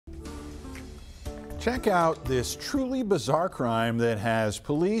Check out this truly bizarre crime that has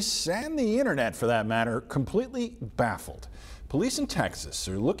police and the internet, for that matter, completely baffled. Police in Texas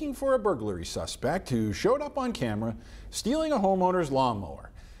are looking for a burglary suspect who showed up on camera stealing a homeowner's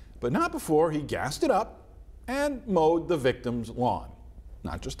lawnmower, but not before he gassed it up and mowed the victim's lawn.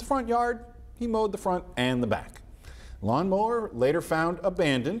 Not just the front yard, he mowed the front and the back. Lawnmower later found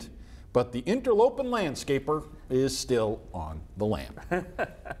abandoned, but the interloping landscaper is still on the land.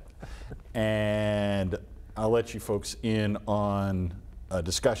 And I'll let you folks in on a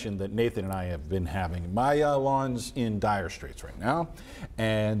discussion that Nathan and I have been having. My lawn's in dire straits right now.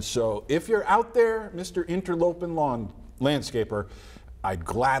 And so if you're out there, Mr. Interloping Lawn Landscaper, I'd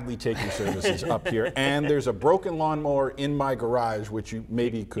gladly take your services up here. And there's a broken lawnmower in my garage, which you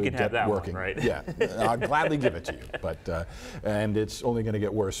maybe could get working. One, right? Yeah, I'd gladly give it to you. But and it's only going to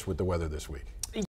get worse with the weather this week.